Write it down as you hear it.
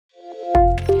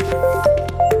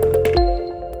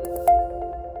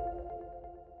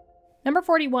Number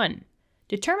 41.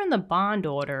 Determine the bond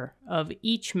order of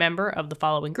each member of the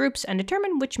following groups and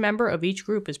determine which member of each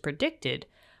group is predicted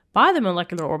by the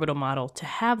molecular orbital model to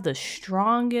have the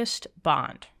strongest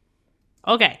bond.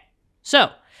 Okay, so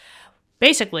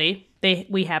basically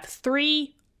we have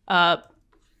three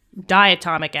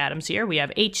diatomic atoms here. We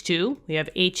have H2, we have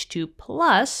H2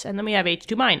 plus, and then we have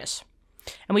H2 minus.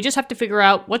 And we just have to figure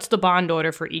out what's the bond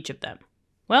order for each of them.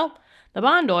 Well, the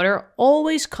bond order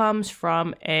always comes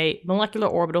from a molecular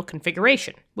orbital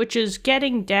configuration, which is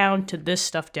getting down to this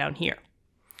stuff down here.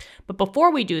 But before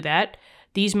we do that,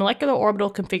 these molecular orbital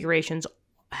configurations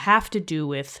have to do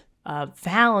with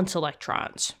valence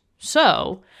electrons.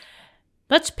 So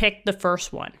let's pick the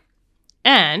first one.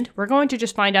 And we're going to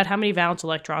just find out how many valence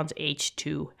electrons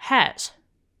H2 has.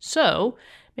 So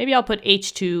maybe I'll put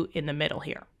H2 in the middle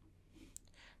here.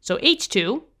 So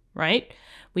H2, right,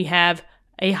 we have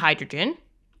a hydrogen,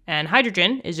 and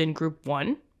hydrogen is in group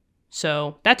 1,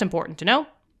 so that's important to know.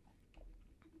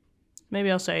 Maybe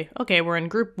I'll say, okay, we're in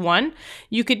group 1.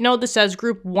 You could know this as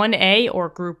group 1A or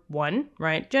group 1,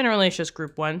 right? Generally, it's just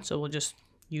group 1, so we'll just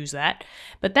use that.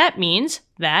 But that means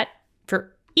that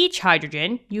for each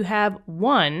hydrogen, you have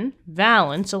one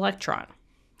valence electron.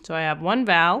 So I have one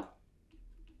val,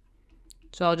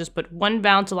 so I'll just put one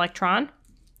valence electron.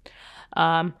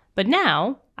 But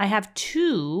now I have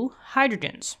two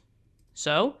hydrogens.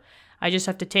 So I just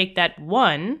have to take that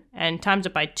 1 and times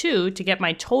it by 2 to get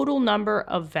my total number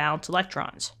of valence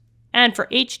electrons. And for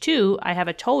H2, I have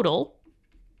a total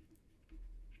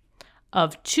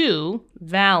of 2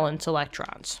 valence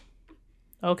electrons.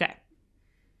 Okay.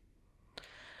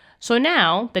 So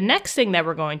now the next thing that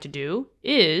we're going to do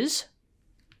is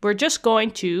we're just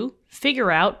going to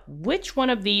figure out which one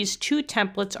of these two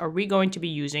templates are we going to be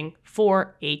using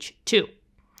for H2.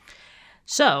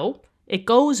 So it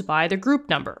goes by the group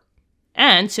number.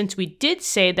 And since we did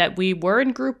say that we were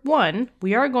in group 1,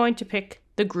 we are going to pick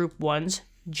the group 1's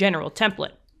general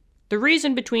template. The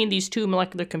reason between these two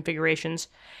molecular configurations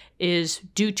is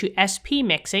due to sp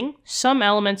mixing. Some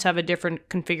elements have a different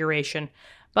configuration,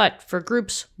 but for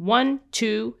groups 1,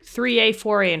 2, 3a,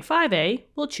 4a, and 5a,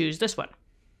 we'll choose this one.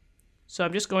 So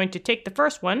I'm just going to take the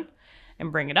first one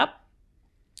and bring it up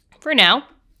for now.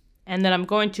 And then I'm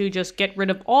going to just get rid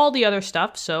of all the other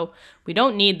stuff, so we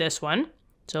don't need this one.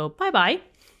 So bye-bye.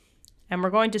 And we're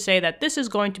going to say that this is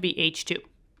going to be H2.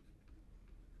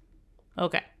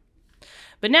 Okay.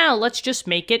 But now let's just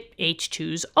make it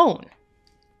H2's own.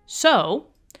 So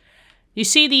you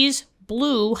see these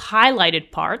blue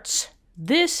highlighted parts?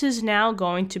 This is now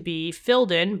going to be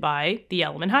filled in by the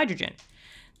element hydrogen.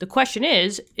 The question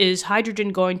is hydrogen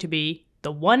going to be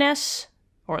the 1s,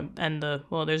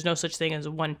 well, there's no such thing as a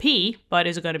 1p, but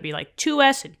is it going to be like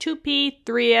 2s and 2p,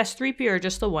 3s, 3p, or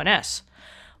just the 1s?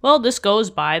 Well, this goes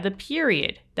by the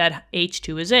period that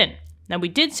H2 is in. Now, we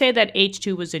did say that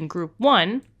H2 was in group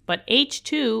 1, but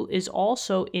H2 is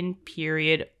also in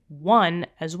period 1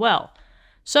 as well.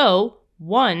 So,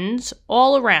 1s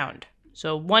all around.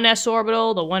 So 1s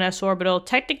orbital, the 1s orbital.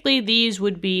 Technically, these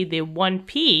would be the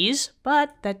 1p's,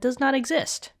 but that does not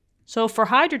exist. So for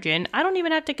hydrogen, I don't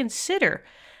even have to consider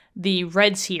the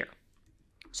reds here.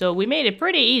 So we made it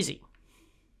pretty easy.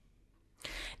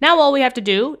 Now all we have to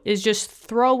do is just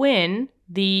throw in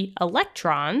the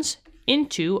electrons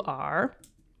into our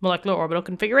molecular orbital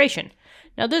configuration.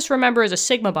 Now this, remember, is a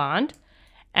sigma bond,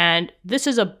 and this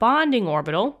is a bonding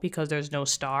orbital because there's no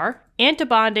star.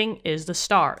 Antibonding is the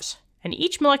stars. And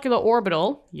each molecular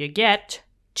orbital, you get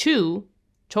 2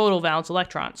 total valence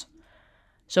electrons.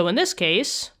 So in this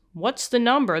case, what's the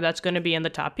number that's going to be in the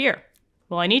top here?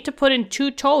 Well, I need to put in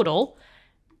 2 total,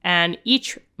 and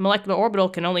each molecular orbital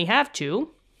can only have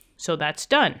 2, so that's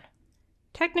done.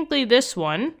 Technically, this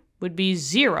one would be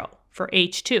 0 for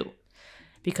H2,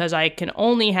 because I can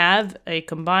only have a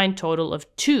combined total of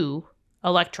 2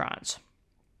 electrons.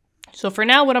 So for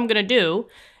now, what I'm going to do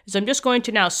is I'm just going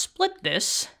to now split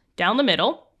this down the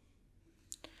middle,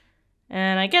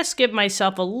 and I guess give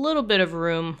myself a little bit of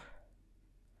room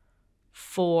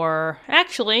for,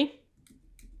 actually,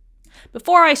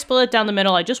 before I split it down the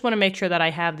middle, I just want to make sure that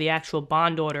I have the actual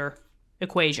bond order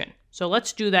equation. So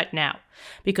let's do that now,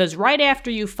 because right after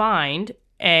you find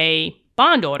a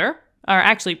bond order, or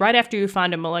actually right after you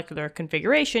find a molecular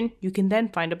configuration, you can then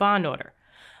find a bond order.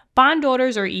 Bond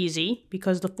orders are easy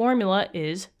because the formula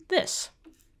is this.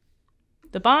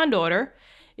 The bond order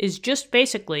is just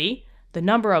basically the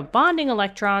number of bonding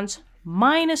electrons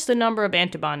minus the number of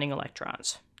antibonding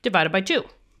electrons divided by 2.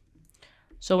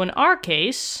 So in our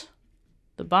case,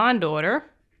 the bond order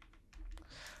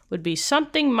would be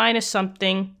something minus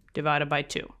something divided by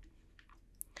 2.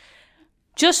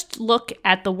 just look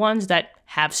at the ones that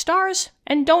have stars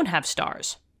and don't have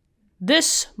stars.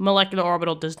 This molecular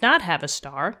orbital does not have a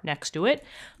star next to it,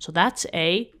 so that's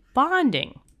a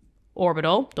bonding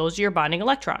orbital. Those are your bonding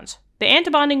electrons. The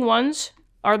antibonding ones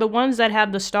are the ones that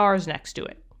have the stars next to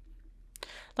it,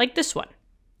 like this one.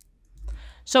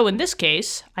 So in this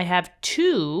case, I have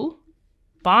 2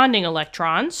 bonding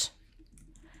electrons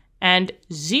and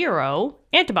 0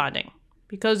 antibonding,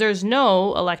 because there's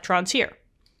no electrons here.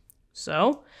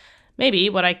 So maybe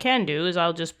what I can do is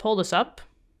I'll just pull this up,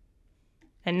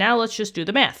 and now let's just do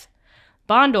the math.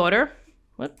 Bond order,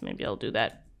 maybe I'll do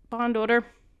that. Bond order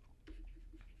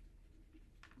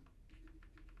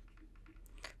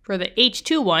for the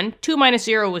H2 one, 2 minus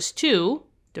 0 is 2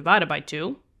 divided by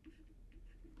 2,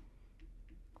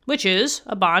 which is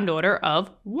a bond order of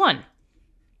 1.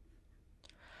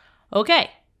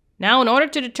 Okay, now in order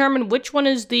to determine which one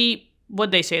is the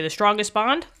strongest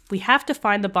bond, we have to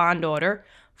find the bond order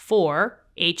for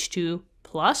H2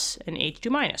 plus and H2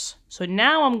 minus. So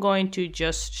now I'm going to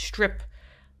just strip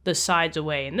the sides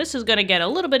away, and this is going to get a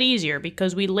little bit easier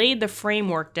because we laid the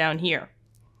framework down here.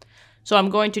 So I'm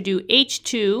going to do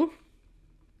H2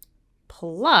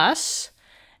 plus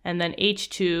and then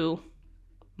H2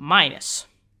 minus.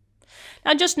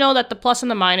 Now just know that the plus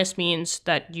and the minus means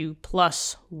that you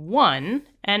plus 1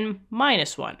 and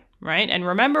minus 1, right? And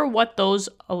remember what those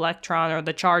electron or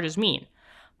the charges mean.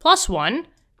 Plus 1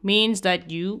 means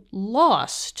that you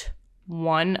lost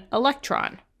 1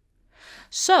 electron.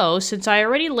 So since I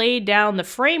already laid down the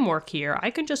framework here, I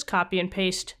can just copy and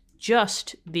paste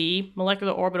just the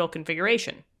molecular orbital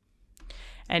configuration.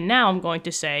 And now I'm going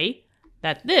to say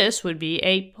that this would be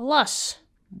a plus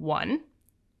 1.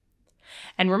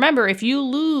 And remember, if you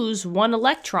lose 1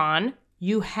 electron,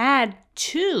 you had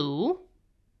 2.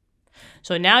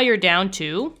 So now you're down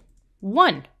to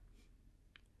 1.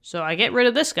 So I get rid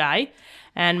of this guy,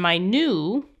 and my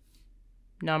new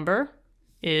number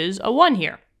is a 1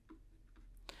 here.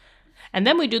 And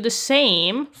then we do the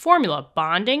same formula,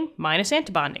 bonding minus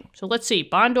antibonding. So let's see,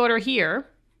 bond order here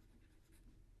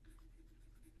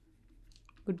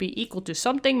would be equal to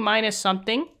something minus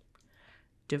something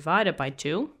divided by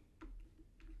 2.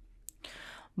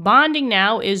 Bonding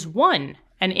now is 1,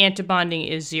 and antibonding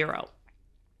is 0.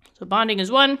 So bonding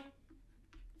is 1,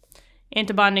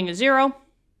 antibonding is 0.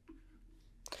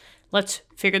 Let's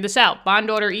figure this out.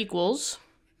 Bond order equals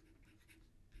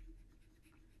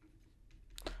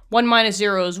 1 minus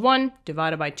 0 is 1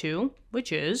 divided by 2,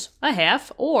 which is a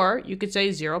half, or you could say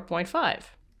 0.5.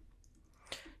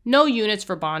 No units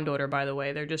for bond order, by the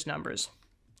way. They're just numbers.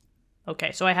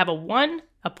 Okay, so I have a 1,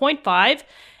 a 0.5,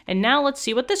 and now let's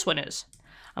see what this one is.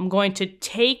 I'm going to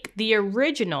take the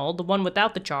original, the one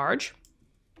without the charge,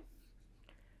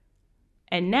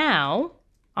 and now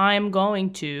I'm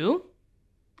going to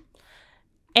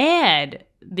add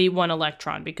the 1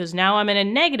 electron, because now I'm in a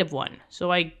negative 1, so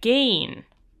I gain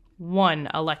 1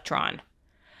 electron.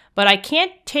 But I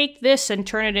can't take this and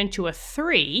turn it into a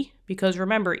 3, because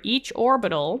remember, each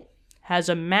orbital has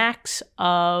a max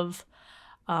of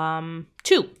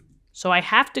 2. So I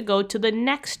have to go to the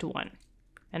next one.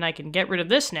 And I can get rid of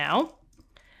this now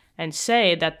and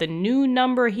say that the new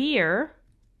number here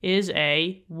is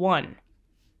a 1.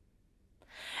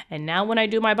 And now when I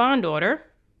do my bond order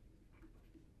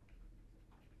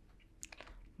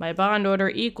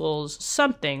equals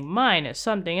something minus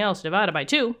something else divided by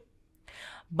 2.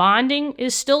 Bonding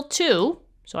is still 2,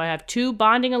 so I have 2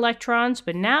 bonding electrons,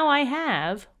 but now I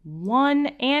have 1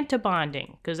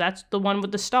 antibonding, because that's the one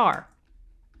with the star.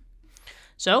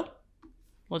 So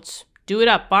let's do it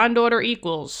up. Bond order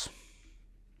equals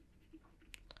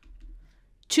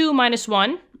 2 minus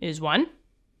 1 is 1.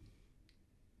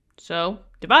 So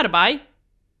divided by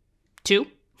 2.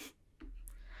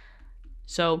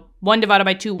 So 1 divided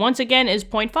by 2 once again is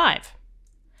 0.5.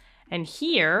 And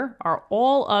here are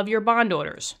all of your bond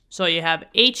orders. So you have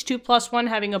H2 plus 1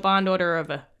 having a bond order of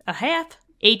a half.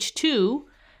 H2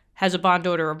 has a bond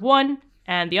order of 1.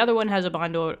 And the other one has a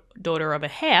bond order of a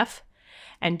half.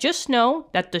 And just know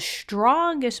that the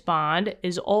strongest bond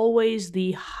is always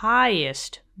the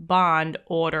highest bond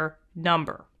order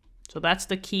number. So that's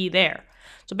the key there.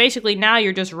 So basically now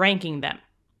you're just ranking them.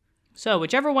 So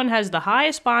whichever one has the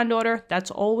highest bond order,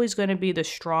 that's always going to be the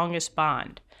strongest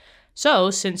bond. So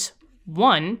since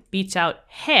 1 beats out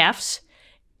halves,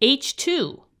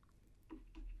 H2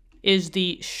 is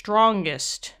the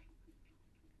strongest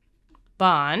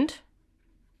bond.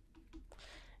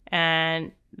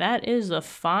 And that is the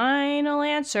final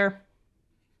answer.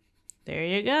 There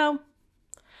you go.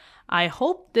 I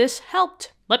hope this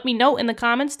helped. Let me know in the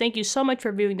comments. Thank you so much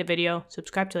for viewing the video.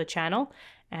 Subscribe to the channel,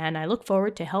 And I look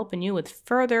forward to helping you with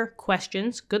further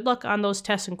questions. Good luck on those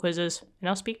tests and quizzes, and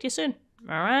I'll speak to you soon.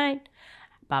 All right.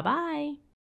 Bye-bye.